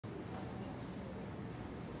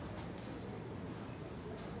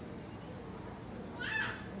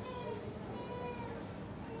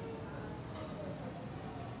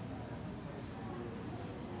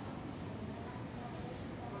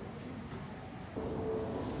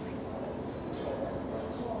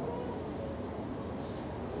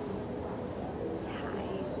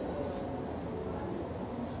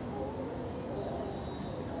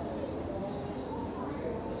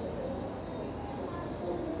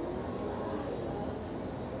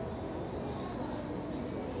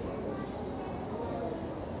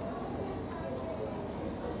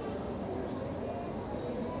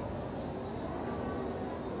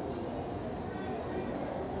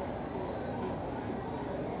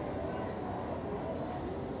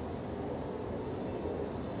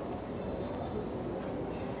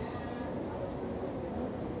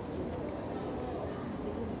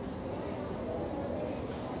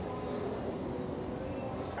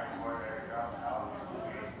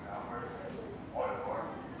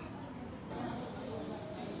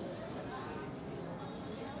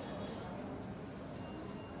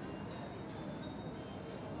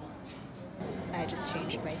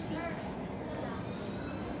changed my seat.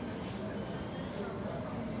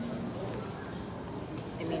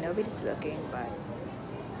 I mean, nobody's looking, but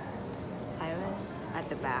I was at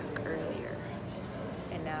the back earlier,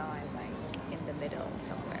 and now I'm like in the middle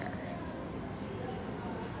somewhere.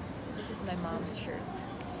 This is my mom's shirt.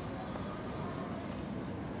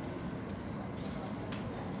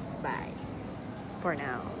 Bye. For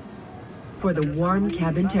now. For the warm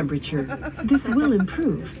cabin temperature, this will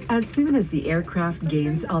improve as soon as the aircraft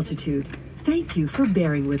gains altitude. Thank you for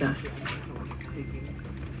bearing with us.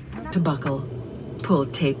 To buckle, pull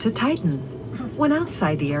tape to tighten. When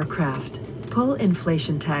outside the aircraft, pull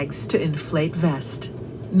inflation tags to inflate vest.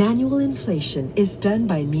 Manual inflation is done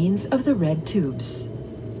by means of the red tubes.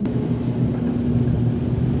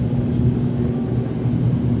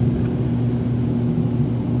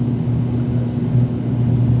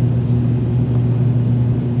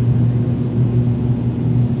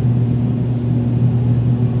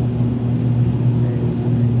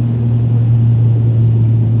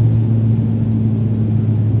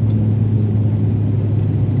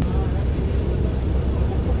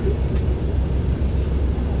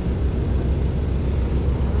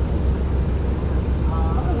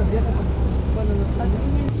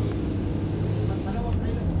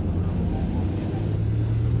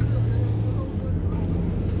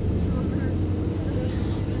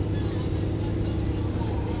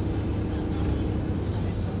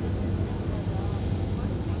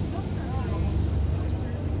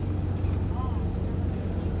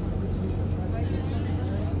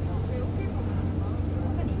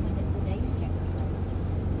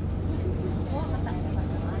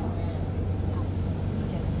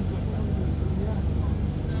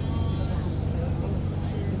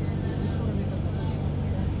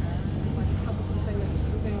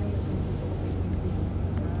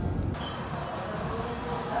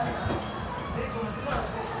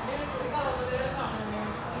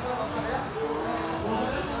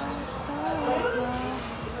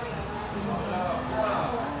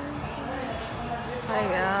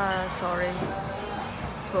 Sorry.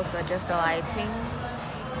 Supposed to adjust the lighting.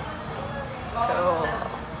 Oh.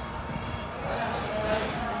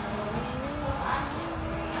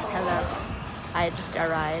 Hello. I just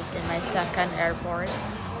arrived in my second airport.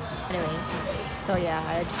 Anyway, so yeah,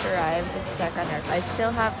 I just arrived at the second airport. I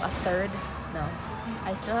still have a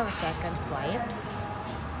second flight.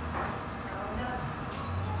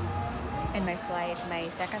 And my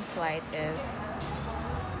second flight is,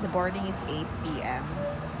 the boarding is 8 p.m.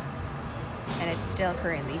 and it's still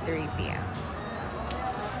currently 3 p.m.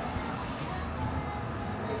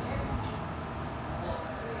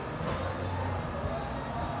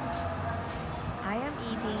 I am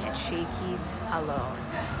eating at Shakey's alone.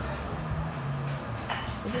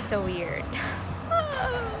 This is so weird.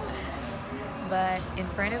 But in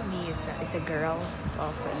front of me is a girl who's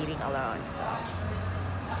also eating alone. So,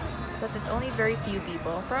 because it's only very few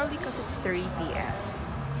people, probably because it's 3 p.m.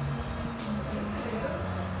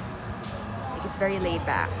 It's very laid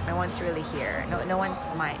back. No one's really here. No one's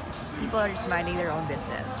mind. People are just minding their own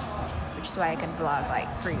business, which is why I can vlog like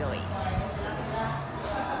freely.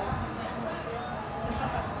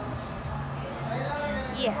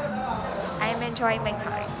 Yeah, I'm enjoying my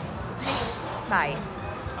time. Bye.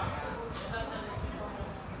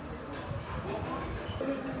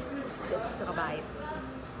 Just took a bite,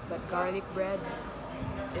 but garlic bread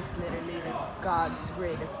is literally God's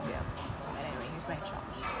greatest gift. But anyway, here's my chops.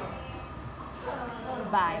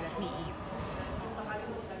 Bye, let me eat.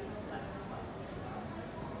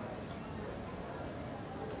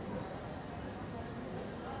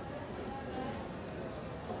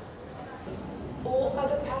 All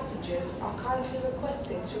other passengers are kindly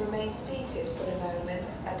requested to remain seated for the moment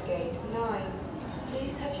at gate 9.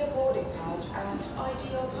 Please have your boarding pass and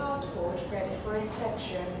ID or passport ready for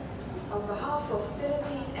inspection. On behalf of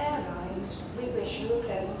Philippine Airlines, we wish you a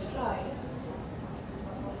pleasant flight.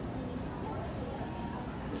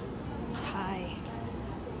 Hi.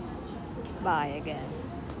 Bye again.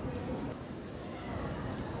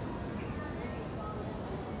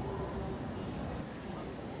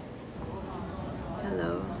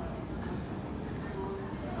 Hello.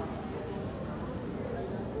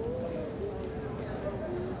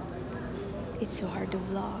 It's so hard to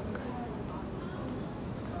vlog.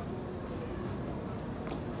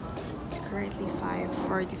 It's currently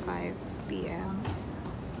 5:45 p.m.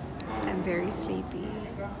 I'm very sleepy.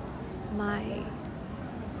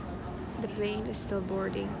 The plane is still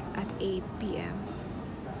boarding at 8 p.m.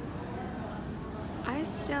 I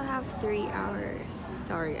still have 3 hours.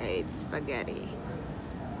 Sorry, I ate spaghetti.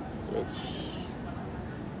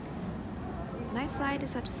 My flight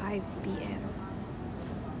is at 5 p.m.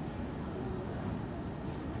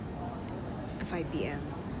 5 p.m.,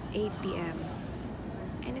 8 p.m.,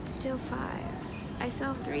 and it's still 5. I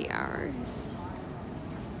still have 3 hours.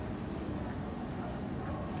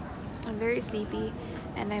 I'm very sleepy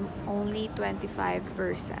and I'm only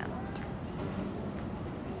 25%.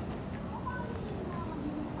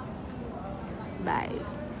 Bye.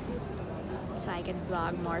 So I can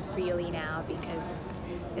vlog more freely now because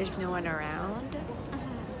there's no one around.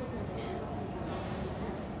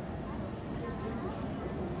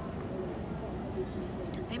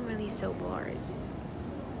 I'm really so bored.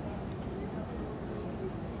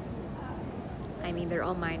 I mean, they're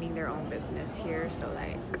all minding their own business here, so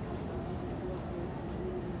like,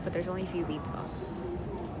 but there's only a few people.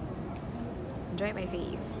 Enjoy my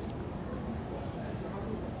face.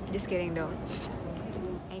 Just kidding, don't.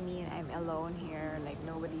 I mean, I'm alone here, like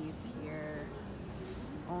nobody's here.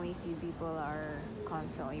 Only a few people are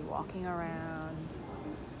constantly walking around,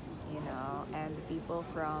 you know, and the people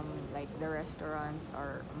from like the restaurants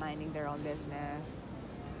are minding their own business.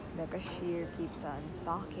 The cashier keeps on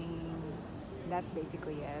talking. That's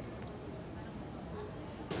basically it.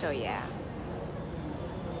 So yeah,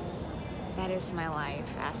 that is my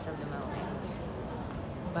life as of the moment.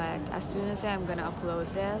 But as soon as I'm gonna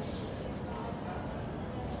upload this,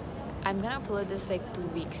 I'm gonna upload this like 2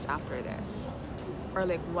 weeks after this, or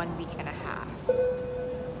like 1 week and a half,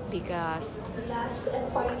 because last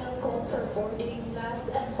and final call for boarding. Last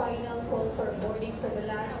and final call for boarding for the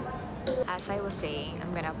last 2. As I was saying,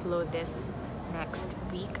 I'm gonna upload this next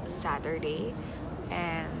week, Saturday,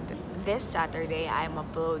 and this Saturday I'm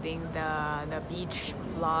uploading the beach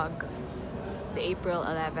vlog, the April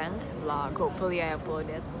 11th vlog. Hopefully I upload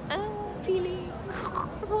it. Feeling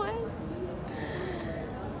what?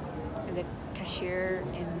 The cashier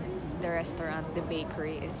in the restaurant, the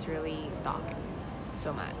bakery, is really talking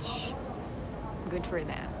so much. Good for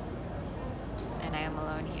them. And I am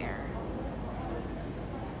alone here.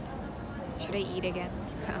 Should I eat again?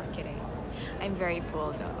 I'm kidding. I'm very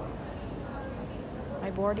full though. My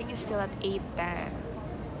boarding is still at 8:10.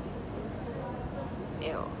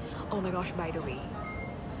 Ew. Oh my gosh, by the way.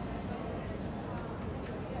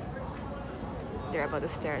 They're about to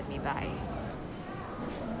stare at me. Bye.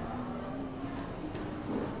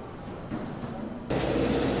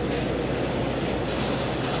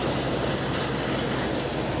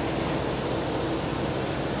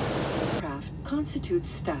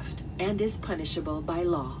 Constitutes theft and is punishable by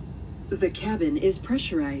law. The cabin is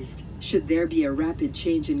pressurized. Should there be a rapid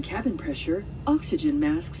change in cabin pressure, oxygen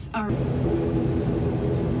masks are...